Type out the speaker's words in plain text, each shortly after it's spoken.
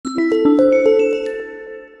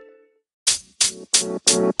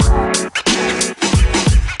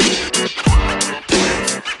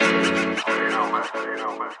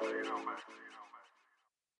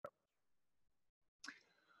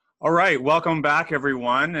All right, welcome back,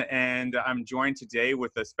 everyone. And I'm joined today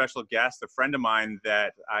with a special guest, a friend of mine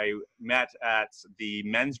that I met at the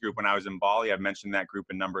men's group when I was in Bali. I've mentioned that group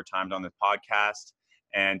a number of times on this podcast.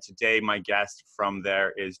 And today, my guest from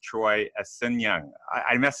there is Troy Asinyang.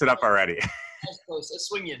 I messed it up already. That's close. A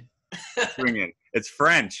swinging. Swinging. It's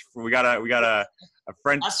French. We got a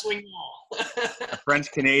French. A swing A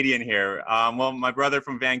French Canadian here. Well, my brother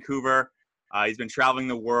from Vancouver. He's been traveling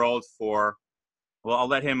the world for. Well, I'll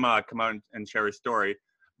let him come out and share his story.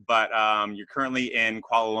 But you're currently in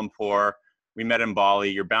Kuala Lumpur. We met in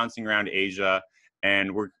Bali. You're bouncing around Asia.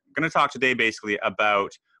 And we're going to talk today basically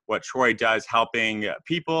about what Troy does, helping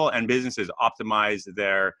people and businesses optimize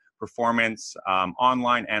their performance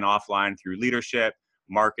online and offline through leadership,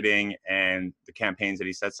 marketing, and the campaigns that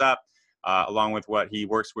he sets up, along with what he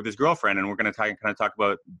works with his girlfriend. And we're going to kind of talk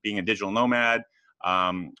about being a digital nomad,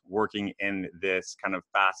 working in this kind of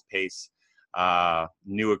fast-paced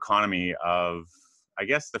new economy of, I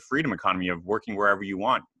guess, the freedom economy of working wherever you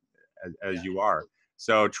want as you are.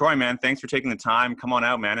 So Troy, man, thanks for taking the time. Come on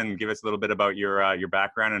out, man, and give us a little bit about your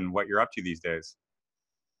background and what you're up to these days.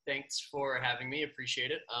 Thanks for having me.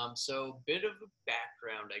 Appreciate it. So bit of a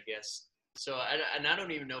background, I guess. So I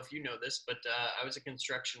don't even know if you know this, but I was a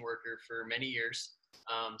construction worker for many years.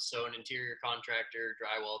 So an interior contractor,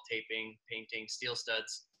 drywall, taping, painting, steel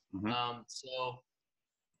studs. Mm-hmm. So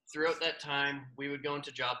throughout that time, we would go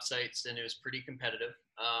into job sites, and it was pretty competitive.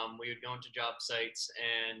 We would go into job sites,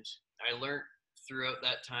 and I learned throughout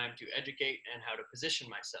that time to educate and how to position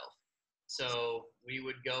myself. So we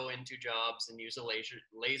would go into jobs and use a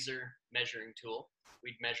laser measuring tool.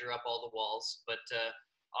 We'd measure up all the walls, but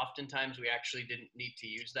oftentimes we actually didn't need to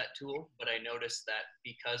use that tool. But I noticed that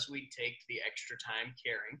because we take the extra time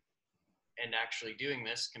caring and actually doing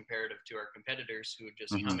this comparative to our competitors who would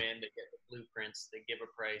just Mm-hmm. come in, they get the blueprints, they give a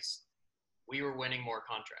price, we were winning more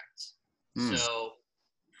contracts. Mm. So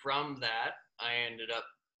from that, I ended up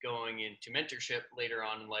going into mentorship later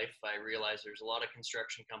on in life. I realized there's a lot of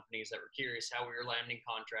construction companies that were curious how we were landing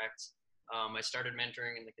contracts. I started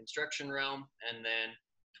mentoring in the construction realm, and then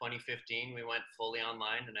 2015, we went fully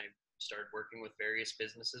online, and I started working with various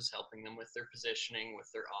businesses, helping them with their positioning, with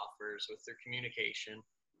their offers, with their communication,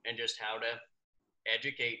 and just how to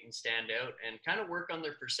educate and stand out and kind of work on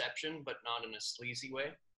their perception, but not in a sleazy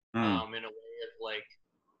way, Mm. in a way of like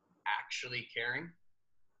actually caring,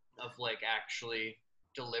 of like actually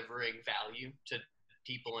delivering value to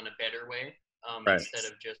people in a better way, Right.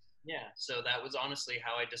 instead of just, yeah. So that was honestly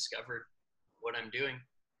how I discovered what I'm doing.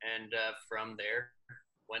 And from there,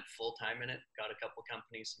 went full time in it, got a couple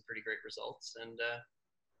companies, some pretty great results, and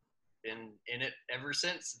been in it ever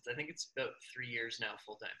since. I think it's about 3 years now,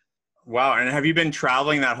 full time. Wow. And have you been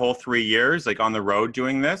traveling that whole 3 years, like on the road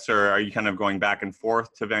doing this, or are you kind of going back and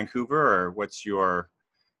forth to Vancouver, or what's your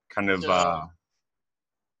kind of, So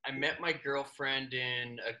I met my girlfriend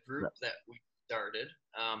in a group that we started,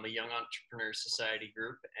 a Young Entrepreneur Society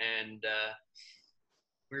group, and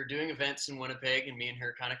we were doing events in Winnipeg, and me and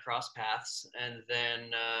her kind of crossed paths. And then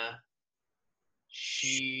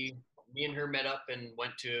me and her met up and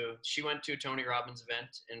she went to a Tony Robbins event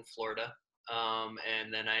in Florida.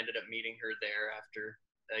 And then I ended up meeting her there after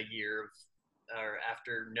a year or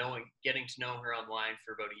after getting to know her online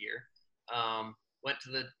for about a year.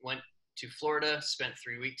 Went to Florida, spent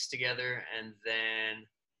 3 weeks together, and then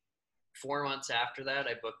 4 months after that,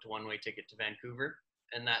 I booked a one-way ticket to Vancouver,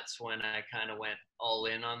 and that's when I kind of went all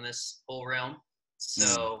in on this whole realm.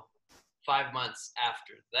 So 5 months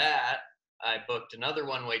after that, I booked another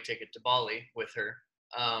one-way ticket to Bali with her.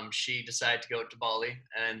 She decided to go to Bali,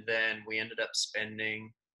 and then we ended up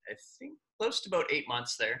spending, I think, close to about 8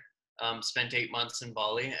 months there. Spent 8 months in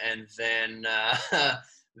Bali, and then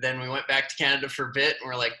then we went back to Canada for a bit, and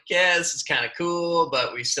we're like, yeah, this is kind of cool,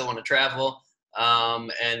 but we still want to travel.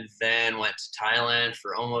 And then went to Thailand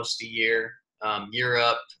for almost a year,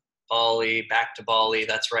 Europe, Bali, back to Bali.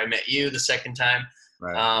 That's where I met you the second time.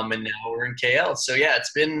 right. And now we're in KL. So yeah,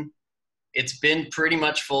 it's been pretty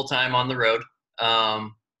much full time on the road.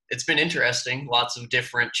 It's been interesting, lots of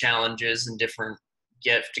different challenges and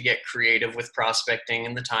get creative with prospecting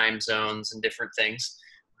and the time zones and different things.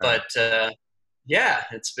 Right. But yeah,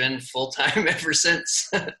 it's been full time ever since.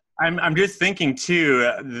 I'm just thinking too,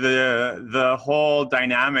 the whole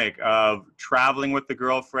dynamic of traveling with the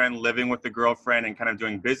girlfriend, living with the girlfriend, and kind of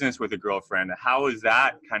doing business with the girlfriend. How has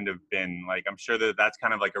that kind of been? Like, I'm sure that's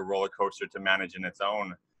kind of like a roller coaster to manage in its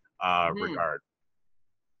own regard.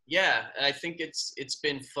 Yeah, I think it's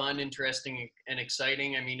been fun, interesting, and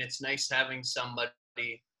exciting. I mean, it's nice having somebody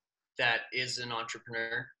that is an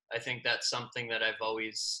entrepreneur. I think that's something that I've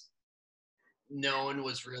always known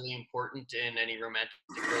was really important in any romantic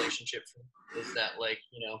relationship is that, like,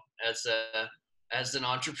 you know, as an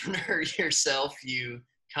entrepreneur yourself, you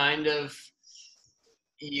kind of,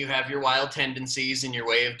 you have your wild tendencies and your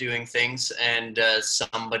way of doing things, and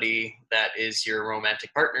somebody that is your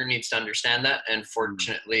romantic partner needs to understand that. And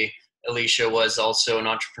fortunately, Alicia was also an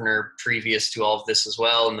entrepreneur previous to all of this as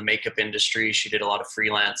well in the makeup industry. She did a lot of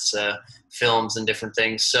freelance films and different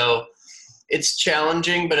things. So it's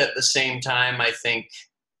challenging, but at the same time, I think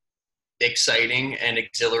exciting and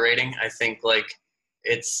exhilarating. I think like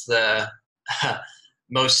it's the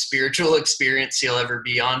most spiritual experience you'll ever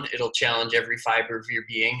be on. It'll challenge every fiber of your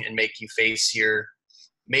being and make you face your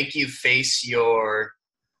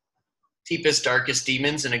deepest, darkest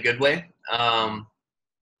demons in a good way.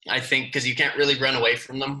 I think because you can't really run away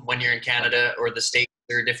from them when you're in Canada or the States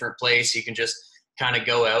or a different place. You can just kind of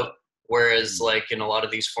go out. Whereas like in a lot of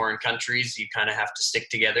these foreign countries, you kind of have to stick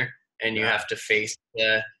together and you have to face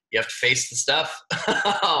the stuff.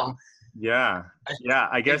 Yeah.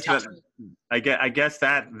 I guess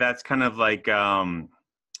that's kind of like, I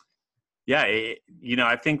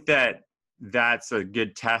think that's a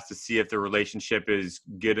good test to see if the relationship is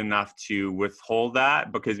good enough to withhold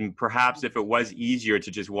that, because perhaps if it was easier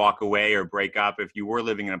to just walk away or break up, if you were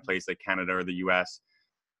living in a place like Canada or the US,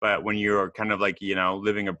 but when you're kind of like,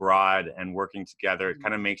 living abroad and working together, it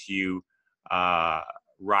kind of makes you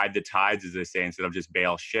ride the tides, as they say, instead of just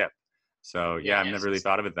bail ship. So I've never really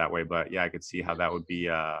thought of it that way, but I could see how that would be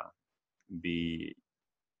an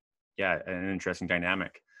interesting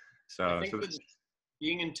dynamic. So I think with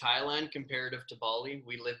being in Thailand comparative to Bali,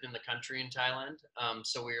 we lived in the country in Thailand,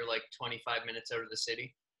 so we were like 25 minutes out of the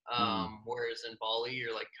city. Whereas in Bali,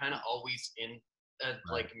 you're like kind of always in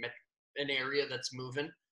like an area that's moving.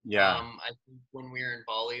 I think when we were in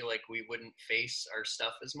Bali, like we wouldn't face our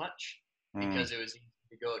stuff as much because it was easy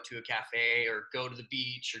to go to a cafe or go to the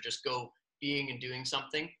beach or just go being and doing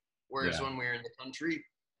something. Whereas when we were in the country,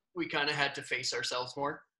 we kind of had to face ourselves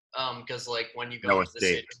more. Because like when you go into the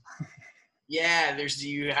city,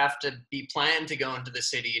 you have to be planned to go into the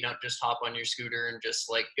city. You don't just hop on your scooter and just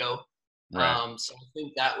like go. Right. So I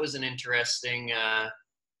think that was an interesting. I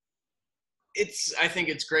think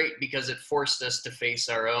it's great because it forced us to face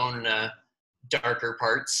our own darker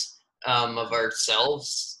parts of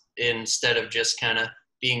ourselves instead of just kind of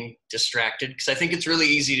being distracted. Because I think it's really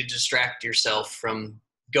easy to distract yourself from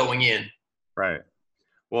going in. Right.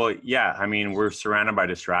 Well, yeah. I mean, we're surrounded by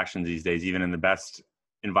distractions these days, even in the best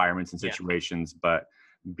environments and situations. But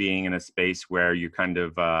being in a space where you kind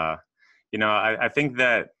of, I think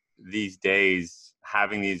that these days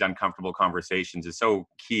having these uncomfortable conversations is so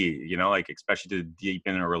key. Like especially to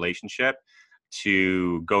deepen a relationship,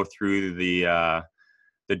 to go through the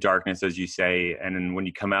darkness, as you say, and then when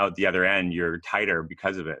you come out the other end, you're tighter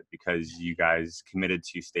because of it, because you guys committed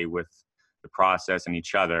to stay with the process and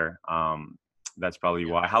each other. That's probably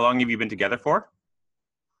why. How long have you been together for?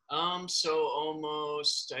 So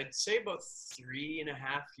almost, I'd say about 3.5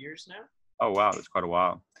 years now. Oh, wow. That's quite a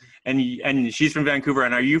while. And she's from Vancouver.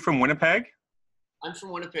 And are you from Winnipeg? I'm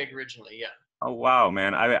from Winnipeg originally, yeah. Oh, wow,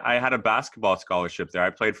 man. I had a basketball scholarship there. I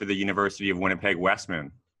played for the University of Winnipeg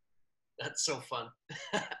Westman. That's so fun.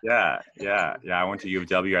 Yeah. I went to U of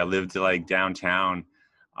W. I lived like downtown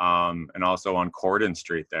and also on Corden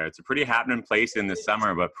Street there. It's a pretty happening place in the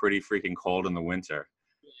summer, but pretty freaking cold in the winter.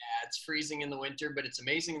 Yeah, it's freezing in the winter, but it's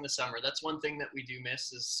amazing in the summer. That's one thing that we do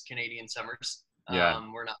miss is Canadian summers. Yeah.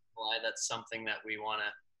 We're not gonna lie, that's something that we want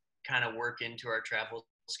to kind of work into our travel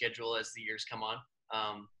schedule as the years come on.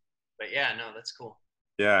 But yeah, no, that's cool.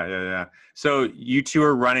 Yeah. So you two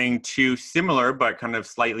are running two similar but kind of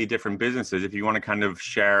slightly different businesses. If you want to kind of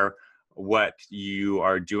share what you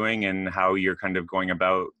are doing and how you're kind of going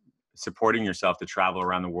about supporting yourself to travel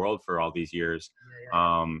around the world for all these years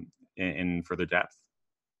in further depth.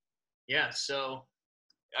 Yeah, so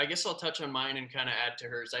I guess I'll touch on mine and kind of add to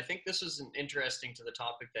hers. I think this was interesting to the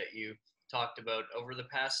topic that you talked about. Over the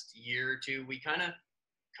past year or two, we kind of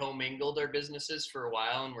commingled our businesses for a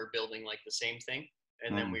while and we're building like the same thing.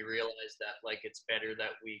 And then we realized that like it's better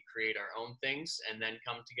that we create our own things and then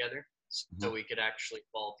come together so we could actually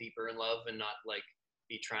fall deeper in love and not like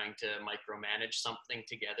be trying to micromanage something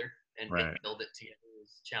together and build it together.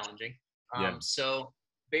 Is challenging. So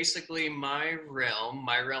basically my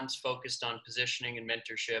realm's focused on positioning and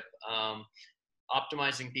mentorship,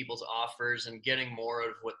 optimizing people's offers and getting more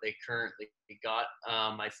of what they currently got.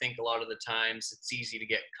 I think a lot of the times it's easy to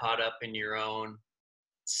get caught up in your own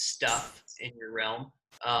stuff in your realm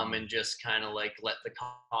and just kind of like let the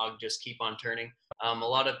cog just keep on turning. A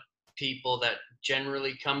lot of people that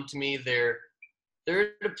generally come to me, they're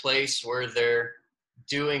at a place where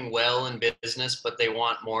doing well in business, but they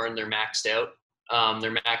want more and they're maxed out.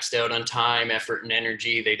 They're maxed out on time, effort, and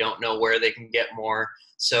energy. They don't know where they can get more.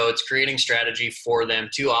 So it's creating strategy for them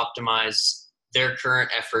to optimize their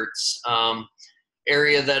current efforts.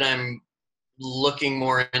 Area that I'm looking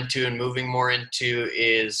more into and moving more into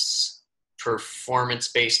is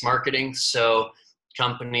performance-based marketing. So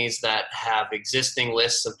companies that have existing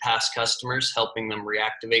lists of past customers, helping them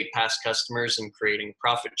reactivate past customers and creating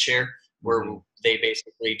profit share where they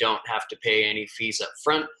basically don't have to pay any fees up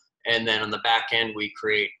front. And then on the back end, we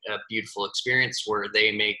create a beautiful experience where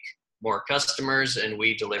they make more customers and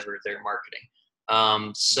we deliver their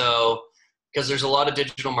marketing. So because there's a lot of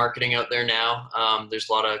digital marketing out there now, there's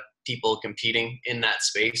a lot of people competing in that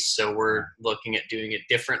space. So we're looking at doing it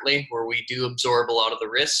differently where we do absorb a lot of the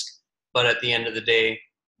risk, but at the end of the day,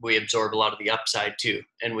 we absorb a lot of the upside too.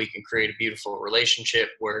 And we can create a beautiful relationship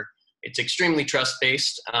where it's extremely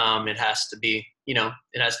trust-based. It has to be,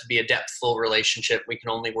 it has to be a depthful relationship. We can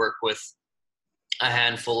only work with a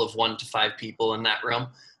handful of 1 to 5 people in that realm.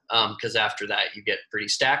 Because after that you get pretty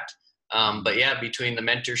stacked. But yeah, between the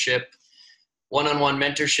mentorship, one-on-one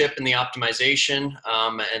mentorship and the optimization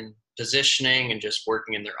and positioning and just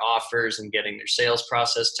working in their offers and getting their sales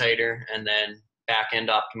process tighter, and then back-end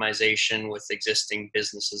optimization with existing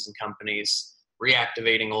businesses and companies,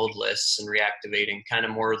 reactivating old lists and reactivating kind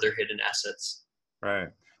of more of their hidden assets. Right.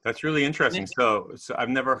 That's really interesting. So I've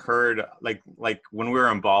never heard like when we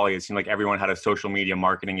were in Bali, it seemed like everyone had a social media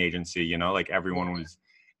marketing agency, like everyone was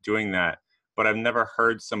doing that, but I've never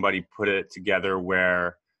heard somebody put it together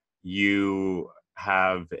where you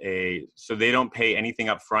have so they don't pay anything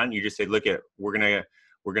up front. You just say, look, we're going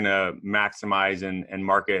to maximize and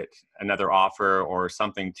market another offer or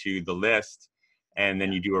something to the list. And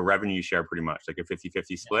then you do a revenue share pretty much like a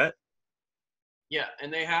 50-50 split. Yeah.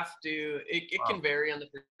 And they have to, it can vary on the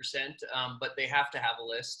percent, but they have to have a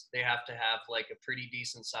list. They have to have like a pretty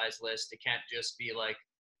decent size list. It can't just be like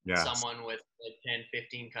someone with like 10,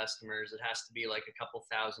 15 customers. It has to be like a couple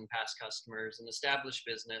thousand past customers, an established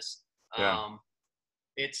business.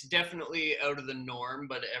 It's definitely out of the norm,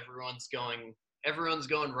 but everyone's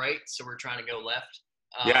going right. So we're trying to go left.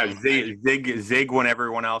 Zig when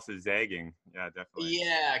everyone else is zagging. Yeah, definitely.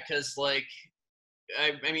 Yeah. Cause like,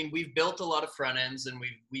 I mean, we've built a lot of front ends and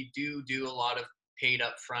we do a lot of paid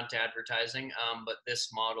up front advertising. But this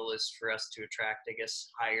model is for us to attract, I guess,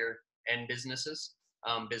 higher end businesses.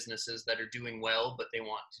 Businesses that are doing well, but they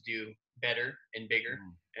want to do better and bigger.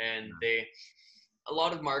 And a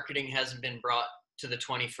lot of marketing hasn't been brought to the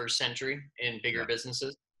 21st century in bigger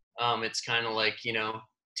businesses. It's kind of like,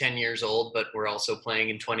 10 years old, but we're also playing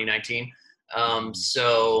in 2019.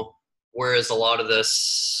 So whereas a lot of the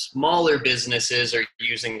smaller businesses are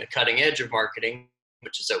using the cutting edge of marketing,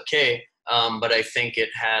 which is okay. But I think it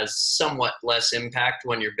has somewhat less impact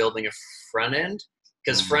when you're building a front end.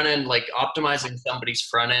 Because front end, like optimizing somebody's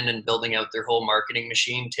front end and building out their whole marketing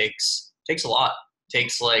machine takes a lot.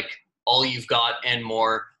 Takes like all you've got and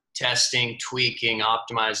more testing, tweaking,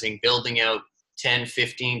 optimizing, building out 10,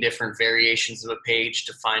 15 different variations of a page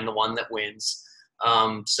to find the one that wins.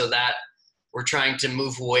 So that we're trying to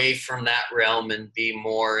move away from that realm and be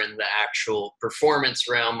more in the actual performance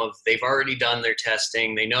realm of they've already done their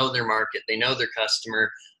testing, they know their market, they know their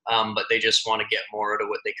customer, but they just want to get more out of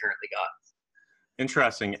what they currently got.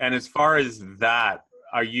 Interesting. And as far as that,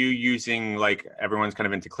 are you using, like everyone's kind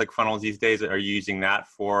of into ClickFunnels these days, are you using that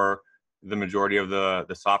for the majority of the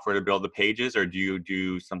software to build the pages, or do you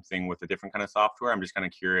do something with a different kind of software? I'm just kind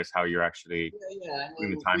of curious how you're actually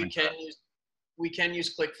doing the time. We can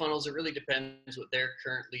use ClickFunnels. It really depends what they're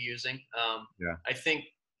currently using. I think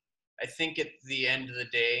at the end of the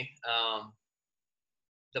day,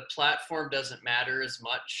 the platform doesn't matter as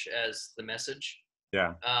much as the message.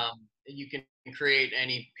 You can create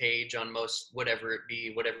any page on most, whatever it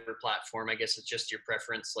be, whatever platform. I guess it's just your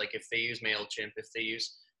preference. Like if they use MailChimp, if they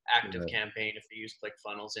use ActiveCampaign, if they use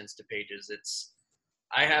ClickFunnels, Instapages,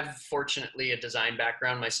 I have fortunately a design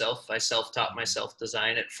background myself. I self-taught myself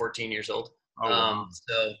design at 14 years old.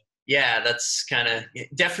 So yeah, that's kind of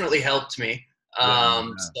definitely helped me. So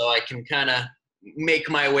I can kind of make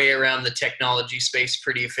my way around the technology space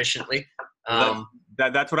pretty efficiently.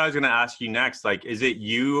 That's what I was going to ask you next. Like, is it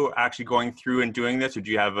you actually going through and doing this, or do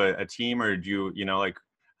you have a team, or do you, like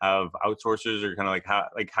have outsourcers, or kind of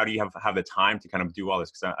how do you have the time to kind of do all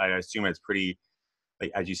this? Because I assume it's pretty,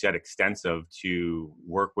 like, as you said, extensive to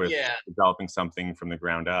work with developing something from the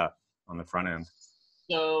ground up on the front end.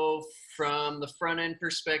 So from the front end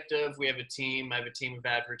perspective, we have a team. I have a team of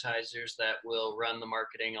advertisers that will run the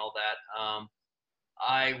marketing, all that.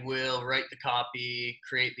 I will write the copy,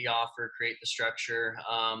 create the offer, create the structure.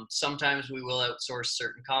 Sometimes we will outsource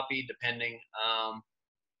certain copy depending.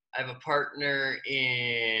 I have a partner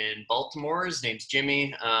in Baltimore. His name's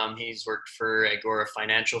Jimmy. He's worked for Agora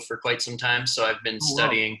Financial for quite some time. So Oh, wow.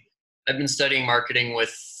 I've been studying marketing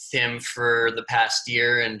with him for the past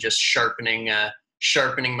year and just sharpening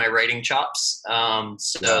my writing chops.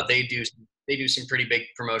 So Yeah. they do some pretty big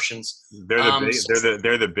promotions. They're the big, So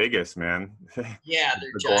they're the biggest, man. yeah,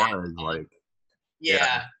 they're giant. Agora is like, yeah,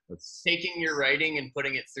 Yeah, that's, taking your writing and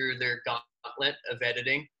putting it through their gauntlet of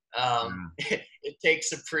editing. yeah. It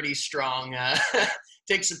takes a pretty strong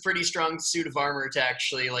takes a pretty strong suit of armor to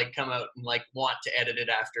actually like come out and like want to edit it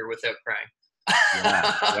after without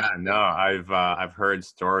Yeah, crying. yeah, no, I've heard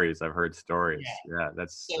stories. I've heard Yeah. stories. Yeah,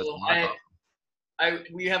 that's So awesome.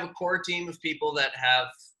 we have a core team of people that have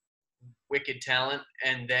wicked talent,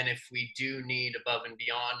 and then if we do need above and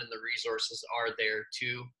beyond and the resources are there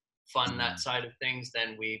to fund that Mm, side of things,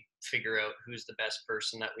 then we figure out who's the best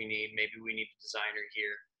person that we need. Maybe we need a designer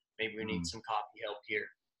here, maybe we need mm. some copy help here.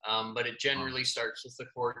 But it Oh, generally starts with the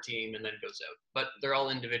core team and then goes out, but they're all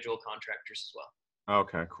individual contractors as well.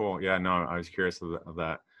 okay, cool. Yeah, no, I was curious of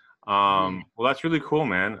that. Mhm. Well, that's really cool,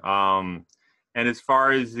 man. And as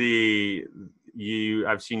far as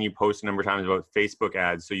I've seen you post a number of times about Facebook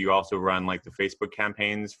ads. So you also run like the Facebook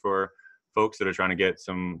campaigns for folks that are trying to get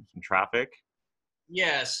some traffic.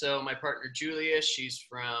 Yeah, so my partner Julia, she's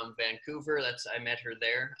from Vancouver. I met her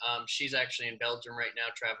there. She's actually in Belgium right now,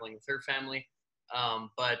 traveling with her family.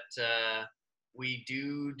 But we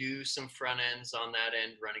do some front ends on that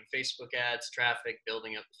end, running Facebook ads, traffic,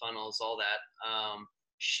 building up the funnels, all that.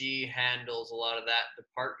 She handles a lot of that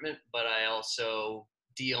department, but I also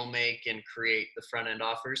deal make and create the front end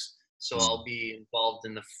offers. So Mm, I'll be involved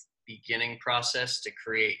in the beginning process to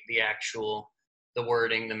create the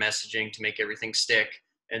wording, the messaging to make everything stick,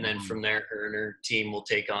 and then mhm. from there, her and her team will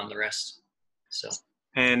take on the rest. So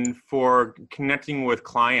And for connecting with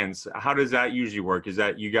clients, how does that usually work? Is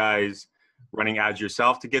that you guys running ads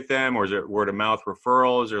yourself to get them, or is it word of mouth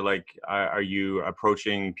referrals, or like are you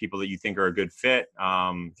approaching people that you think are a good fit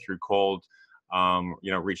through cold,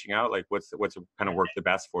 reaching out? Like what's kind of worked the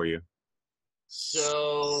best for you?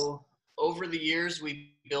 So over the years,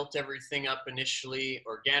 we built everything up initially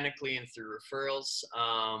organically and through referrals.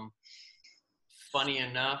 Funny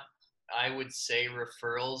enough, I would say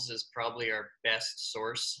referrals is probably our best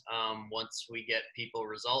source. Once we get people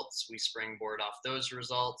results, we springboard off those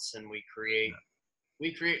results and we create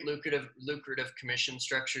lucrative commission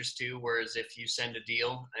structures too. Whereas if you send a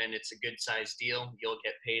deal and it's a good sized deal, you'll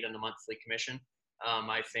get paid on a monthly commission.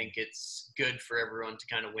 I think it's good for everyone to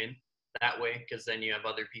kind of win that way because then you have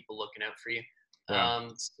other people looking out for you. Yeah.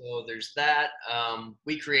 So there's that.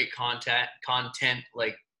 We create content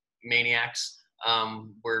like maniacs.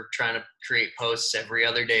 We're trying to create posts every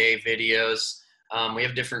other day, videos. We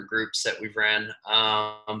have different groups that we've ran.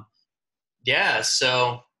 Yeah,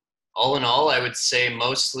 so all in all, I would say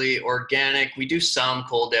mostly organic. We do some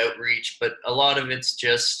cold outreach, but a lot of it's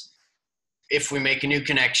just if we make a new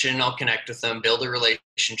connection, I'll connect with them, build a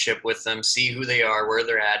relationship with them, see who they are, where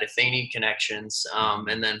they're at, if they need connections,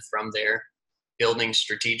 Mhm. and then from there, building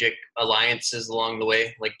strategic alliances along the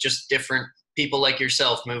way, like just different people like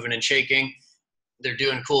yourself moving and shaking. They're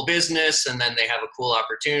doing cool business, and then they have a cool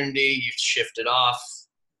opportunity. You've shifted off,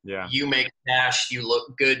 Yeah. you make cash, you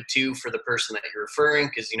look good too for the person that you're referring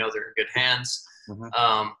because you know they're in good hands. Mhm.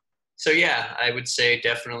 Um, so yeah, I would say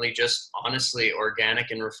definitely just honestly organic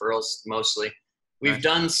and referrals mostly. We've Nice.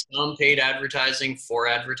 done some paid advertising for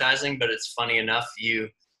advertising, but it's funny enough,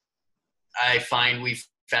 I find we've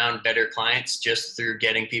found better clients just through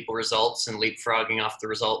getting people results and leapfrogging off the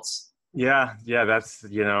results. Yeah, yeah, that's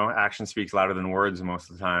action speaks louder than words most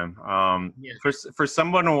of the time. Yeah. For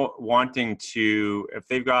someone wanting to, if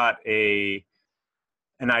they've got an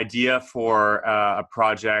idea for a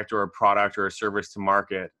project or a product or a service to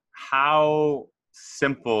market, how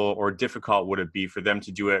simple or difficult would it be for them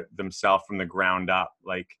to do it themselves from the ground up?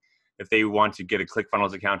 Like if they want to get a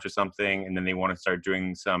ClickFunnels account or something, and then they want to start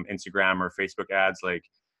doing some Instagram or Facebook ads, like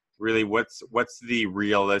really what's the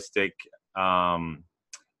realistic um,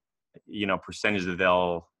 percentage that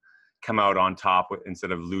they'll come out on top with,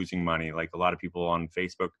 instead of losing money? Like a lot of people on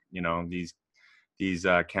Facebook, these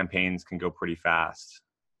campaigns can go pretty fast.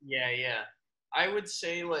 Yeah, yeah. I would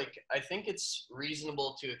say like I think it's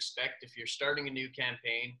reasonable to expect if you're starting a new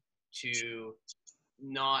campaign to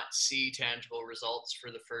not see tangible results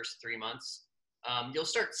for the first 3 months. You'll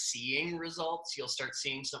start seeing results. You'll start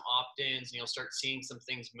seeing some opt-ins, and you'll start seeing some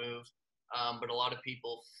things move. But a lot of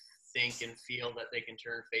people think and feel that they can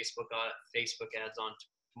turn Facebook ads on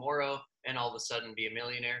tomorrow and all of a sudden be a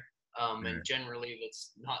millionaire. And generally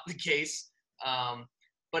that's not the case.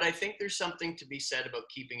 But I think there's something to be said about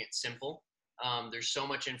keeping it simple. There's so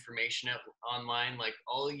much information online. Like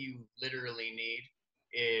all you literally need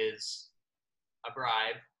is a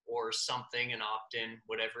bribe or something, an opt-in,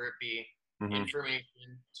 whatever it be,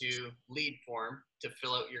 information to lead form, to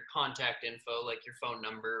fill out your contact info, like your phone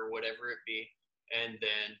number or whatever it be, and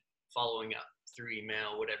then following up through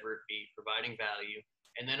email, whatever it be, providing value,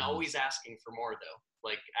 and then always asking for more though,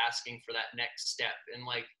 like asking for that next step. And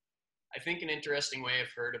like, I think an interesting way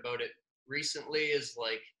I've heard about it recently is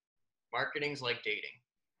like marketing's like dating.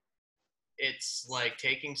 It's like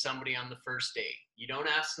taking somebody on the first date. You don't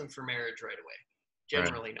ask them for marriage right away.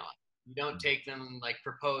 Generally not. You don't take them like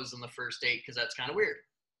propose on the first date because that's kind of weird.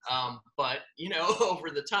 But you know, over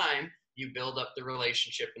the time, you build up the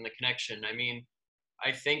relationship and the connection. I mean,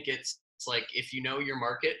 I think it's like if you know your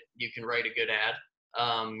market, you can write a good ad.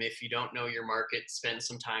 If you don't know your market, spend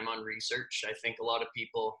some time on research. I think a lot of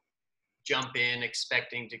people jump in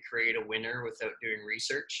expecting to create a winner without doing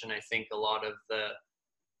research, and I think a lot of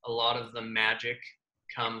the magic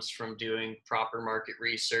comes from doing proper market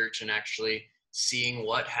research and actually seeing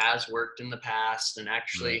what has worked in the past and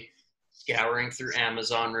actually scouring through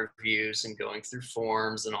Amazon reviews and going through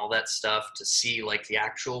forums and all that stuff to see like the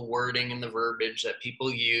actual wording and the verbiage that people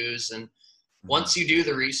use. And once you do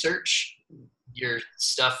the research, your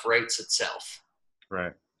stuff writes itself.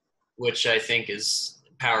 Right. Which I think is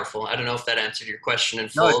powerful. I don't know if that answered your question in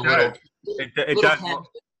full. No, it does. It does.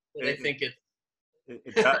 But I think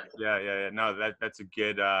it does. Yeah. No, that's a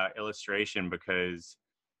good illustration, because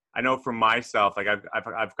I know for myself, like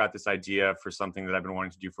I've got this idea for something that I've been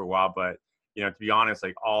wanting to do for a while, but you know, to be honest,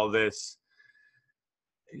 like all this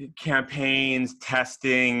campaigns,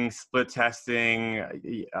 testing, split testing,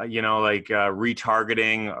 you know, like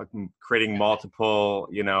retargeting, creating multiple,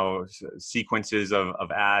 you know, sequences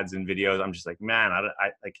of ads and videos. I'm just like, man, I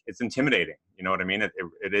like, it's intimidating. You know what I mean?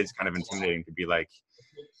 It is kind of intimidating to be like,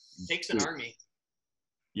 it takes an army.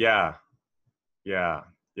 Yeah.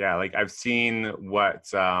 Like I've seen what,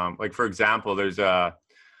 like for example, there's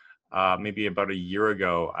maybe about a year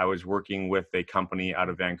ago, I was working with a company out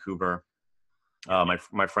of Vancouver.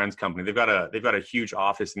 My friend's company, they've got a huge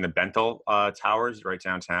office in the Bentall Towers right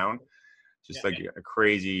downtown, just like a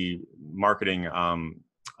crazy marketing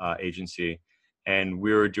agency. And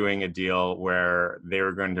we were doing a deal where they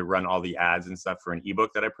were going to run all the ads and stuff for an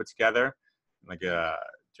ebook that I put together, like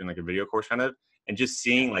doing like a video course kind of, and just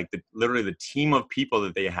seeing like literally the team of people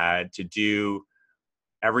that they had to do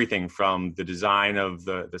everything from the design of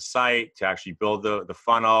the site to actually build the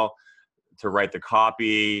funnel, to write the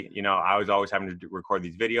copy. You know, I was always having to record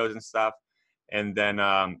these videos and stuff. And then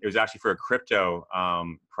it was actually for a crypto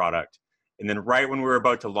product. And then right when we were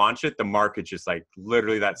about to launch it, the market just like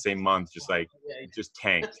literally that same month, just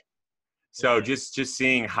tanked. So just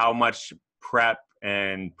seeing how much prep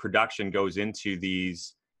and production goes into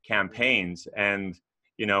these campaigns. And,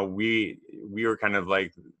 you know, we were kind of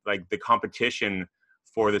like the competition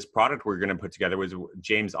for this product we're going to put together was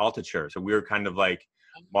James Altucher. So we were kind of like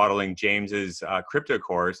modeling James's crypto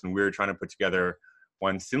course, and we were trying to put together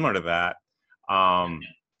one similar to that.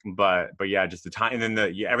 But yeah, just the time, and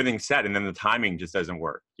then everything's set, and then the timing just doesn't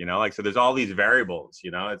work, you know, like, so there's all these variables,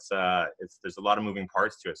 you know, it's there's a lot of moving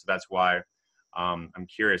parts to it. So that's why I'm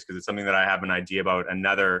curious, because it's something that I have an idea about,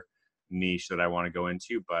 another niche that I want to go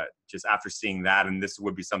into, but just after seeing that, and this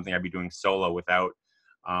would be something I'd be doing solo without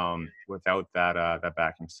that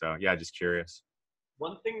backing. So yeah, just curious.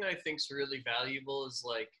 One thing that I think is really valuable is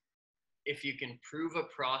like, if you can prove a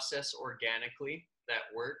process organically that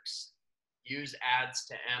works, use ads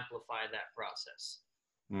to amplify that process.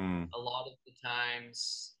 A lot of the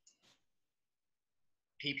times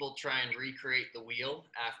people try and recreate the wheel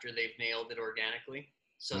after they've nailed it organically.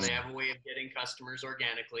 So they have a way of getting customers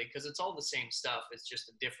organically, because it's all the same stuff. It's just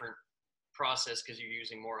a different process because you're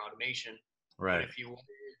using more automation. Right. But if you want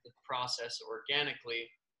the process organically,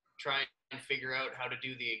 try and figure out how to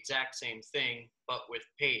do the exact same thing, but with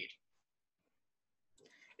paid.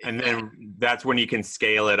 And then that's when you can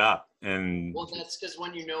scale it up. And well, that's because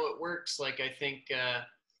when you know it works, like I think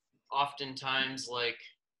oftentimes like.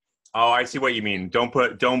 Oh, I see what you mean. Don't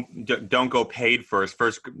go paid first.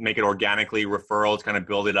 First, make it organically, referrals, kind of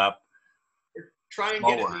build it up. Try and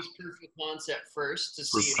get at least proof of concept first to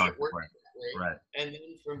see if it works that way. Right. And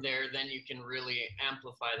then from there, then you can really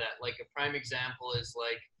amplify that. Like a prime example is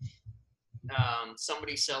like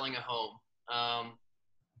somebody selling a home.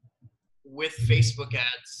 With Facebook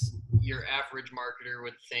ads, your average marketer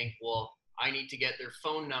would think, well, I need to get their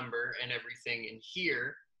phone number and everything in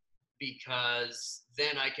here, because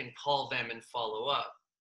then I can call them and follow up.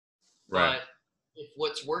 Right. But if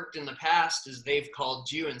what's worked in the past is they've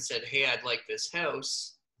called you and said, hey, I'd like this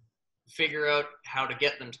house, figure out how to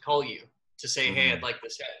get them to call you to say, hey, I'd like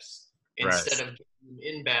this house, Right. instead of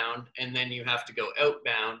inbound, and then you have to go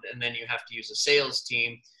outbound, and then you have to use a sales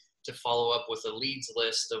team to follow up with a leads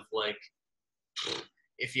list of like,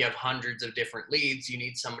 if you have hundreds of different leads, you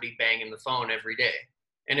need somebody banging the phone every day.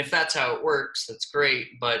 And if that's how it works, that's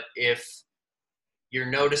great. But if you're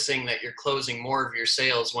noticing that you're closing more of your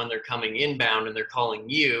sales when they're coming inbound and they're calling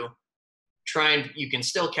you, you can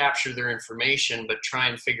still capture their information, but try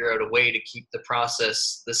and figure out a way to keep the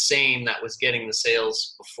process the same that was getting the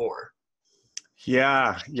sales before.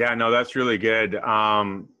 Yeah. No, that's really good.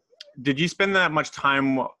 Did you spend that much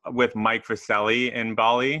time with Mike Vaselli in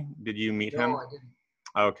Bali? Did you meet him? No, I didn't.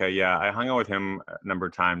 Okay, yeah, I hung out with him a number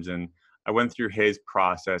of times, and I went through his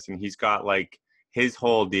process, and he's got like, his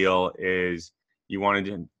whole deal is you wanted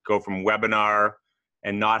to go from webinar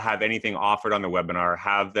and not have anything offered on the webinar,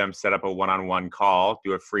 have them set up a one-on-one call,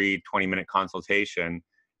 do a free 20-minute consultation,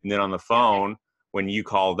 and then on the phone, when you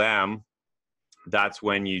call them, that's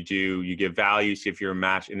when you give value, see if you're a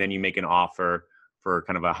match, and then you make an offer for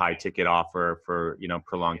kind of a high ticket offer for,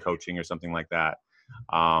 prolonged coaching or something like that.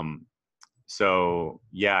 So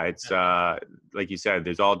yeah, it's like you said,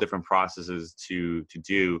 there's all different processes to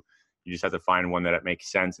do. You just have to find one that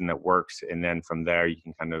makes sense and that works, and then from there you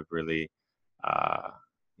can kind of really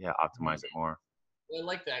optimize it more. Well, I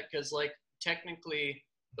like that, because like technically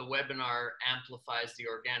the webinar amplifies the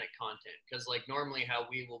organic content, because like normally how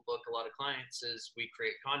we will book a lot of clients is we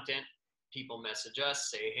create content, people message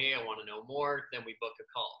us, say, hey, I want to know more, then we book a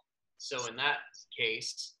call. So in that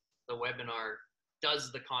case, the webinar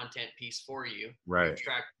does the content piece for you. Right. You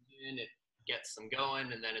track in, it gets them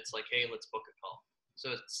going, and then it's like, hey, let's book a call.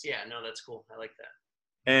 So it's, that's cool. I like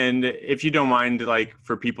that. And if you don't mind, like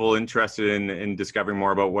for people interested in discovering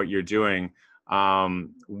more about what you're doing,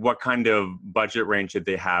 what kind of budget range should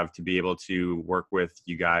they have to be able to work with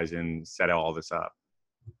you guys and set all this up?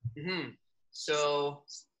 So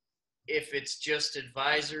if it's just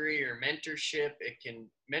advisory or mentorship,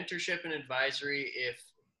 mentorship and advisory, if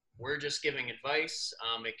we're just giving advice,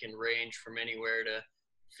 it can range from anywhere to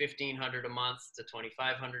 $1,500 a month to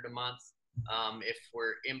 $2,500 a month. If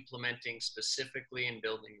we're implementing specifically and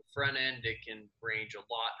building the front end, it can range a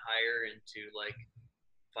lot higher into like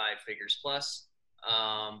 5 figures plus.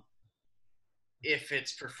 If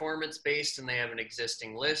it's performance based and they have an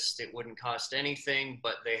existing list, it wouldn't cost anything,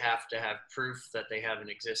 but they have to have proof that they have an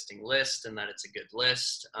existing list and that it's a good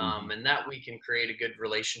list. And that we can create a good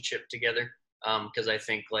relationship together. Because I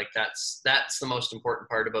think like that's the most important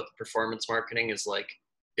part about the performance marketing, is like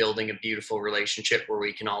building a beautiful relationship where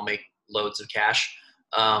we can all make loads of cash,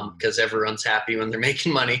 because everyone's happy when they're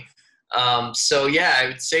making money. So yeah, I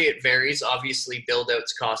would say it varies. Obviously build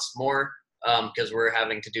outs cost more, because we're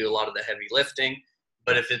having to do a lot of the heavy lifting.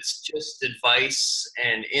 But if it's just advice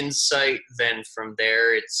and insight, then from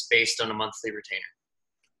there it's based on a monthly retainer.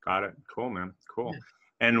 Got it. Cool, man. Cool. Yeah.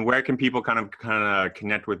 And where can people kind of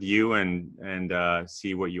connect with you and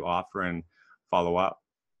see what you offer and follow up?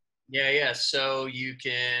 Yeah. So you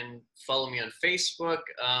can follow me on Facebook.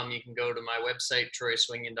 You can go to my website,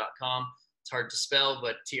 troyasswingin.com. It's hard to spell,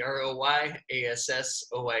 but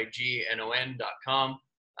TROYASSOYGNON.com.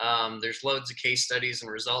 There's loads of case studies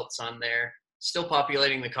and results on there. Still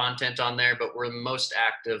populating the content on there, but we're most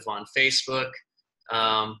active on Facebook.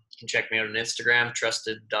 You can check me out on Instagram,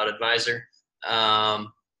 trusted.advisor.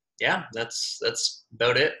 That's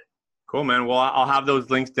about it. Cool, man. Well, I'll have those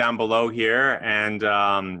links down below here. And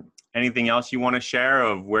anything else you want to share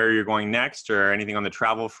of where you're going next, or anything on the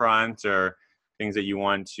travel front, or things that you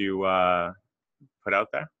want to put out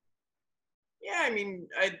there? Yeah, I mean,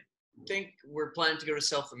 I think we're planning to go to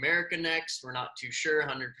South America next. We're not too sure,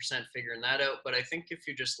 100% figuring that out. But I think if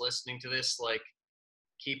you're just listening to this, like,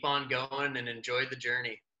 keep on going and enjoy the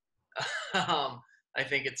journey. I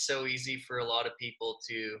think it's so easy for a lot of people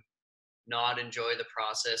to not enjoy the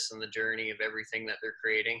process and the journey of everything that they're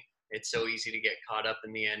creating. It's so easy to get caught up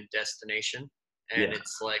in the end destination. And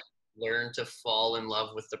It's like, learn to fall in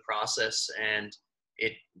love with the process, and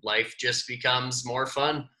life just becomes more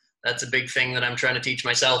fun. That's a big thing that I'm trying to teach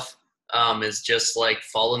myself, is just like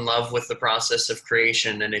fall in love with the process of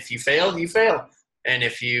creation. And if you fail, you fail. And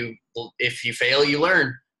if you fail, you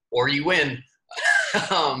learn, or you win.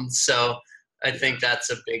 So I think that's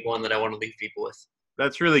a big one that I want to leave people with.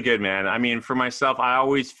 That's really good, man. I mean, for myself, I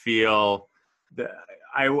always feel that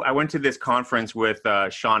I went to this conference with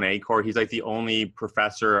Sean Acor. He's like the only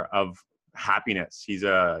professor of happiness. He's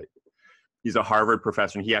a Harvard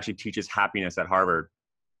professor, and he actually teaches happiness at Harvard.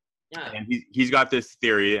 Yeah. And he's got this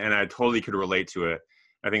theory, and I totally could relate to it.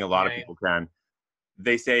 I think a lot of Yeah. people can.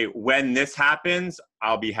 They say, when this happens,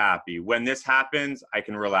 I'll be happy. When this happens, I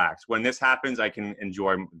can relax. When this happens, I can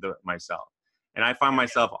enjoy myself. And I find Yeah.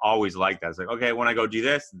 myself always like that. It's like, okay, when I go do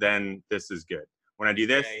this, then this is good. When I do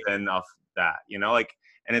this, Yeah. then I'll that, like,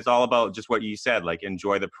 and it's all about just what you said, like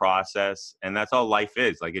enjoy the process. And that's all life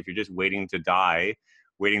is. Like if you're just waiting to die,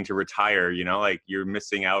 waiting to retire, like you're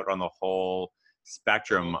missing out on the whole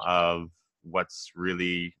spectrum of what's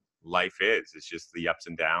really life is. It's just the ups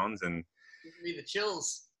and downs. And Give me the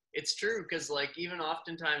chills. It's true, because like even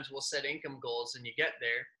oftentimes we'll set income goals and you get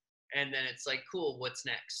there, and then it's like, cool, what's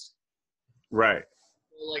next? right.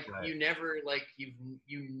 Like Right. you never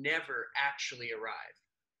you never actually arrive.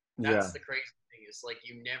 Yeah. That's the crazy thing, is like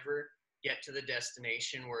you never get to the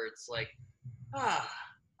destination where it's like,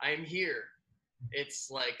 I'm here. It's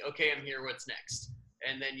like, okay, I'm here, what's next?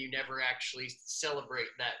 And then you never actually celebrate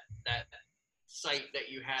that sight that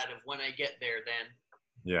you had of when I get there. Then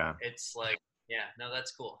Yeah. it's like, yeah, no,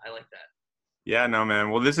 that's cool. I like that. Yeah, no,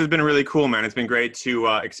 man. Well, this has been really cool, man. It's been great to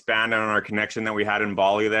expand on our connection that we had in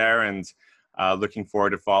Bali there, and looking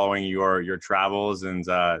forward to following your travels. And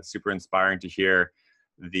super inspiring to hear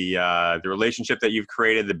the relationship that you've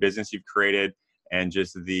created, the business you've created, and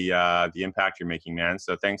just the impact you're making, man.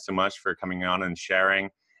 So thanks so much for coming on and sharing.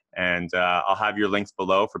 And I'll have your links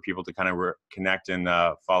below for people to kind of connect and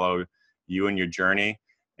follow you and your journey.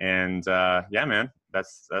 And yeah, man,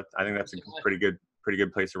 that's that. I think that's a pretty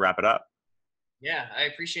good place to wrap it up. Yeah, I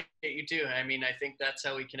appreciate you too. I mean, I think that's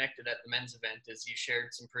how we connected at the men's event, is you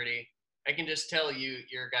shared some pretty, I can just tell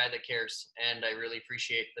you're a guy that cares, and I really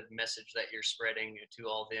appreciate the message that you're spreading to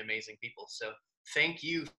all the amazing people. So thank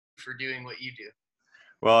you for doing what you do.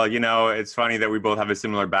 Well, it's funny that we both have a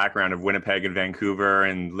similar background of Winnipeg and Vancouver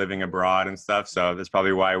and living abroad and stuff. So that's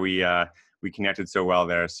probably why we connected so well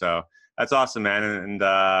there. So that's awesome, man. And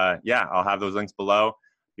yeah, I'll have those links below.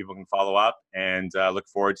 People can follow up, and look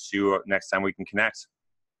forward to next time we can connect.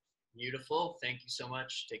 Beautiful. Thank you so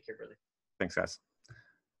much. Take care, brother. Thanks, guys.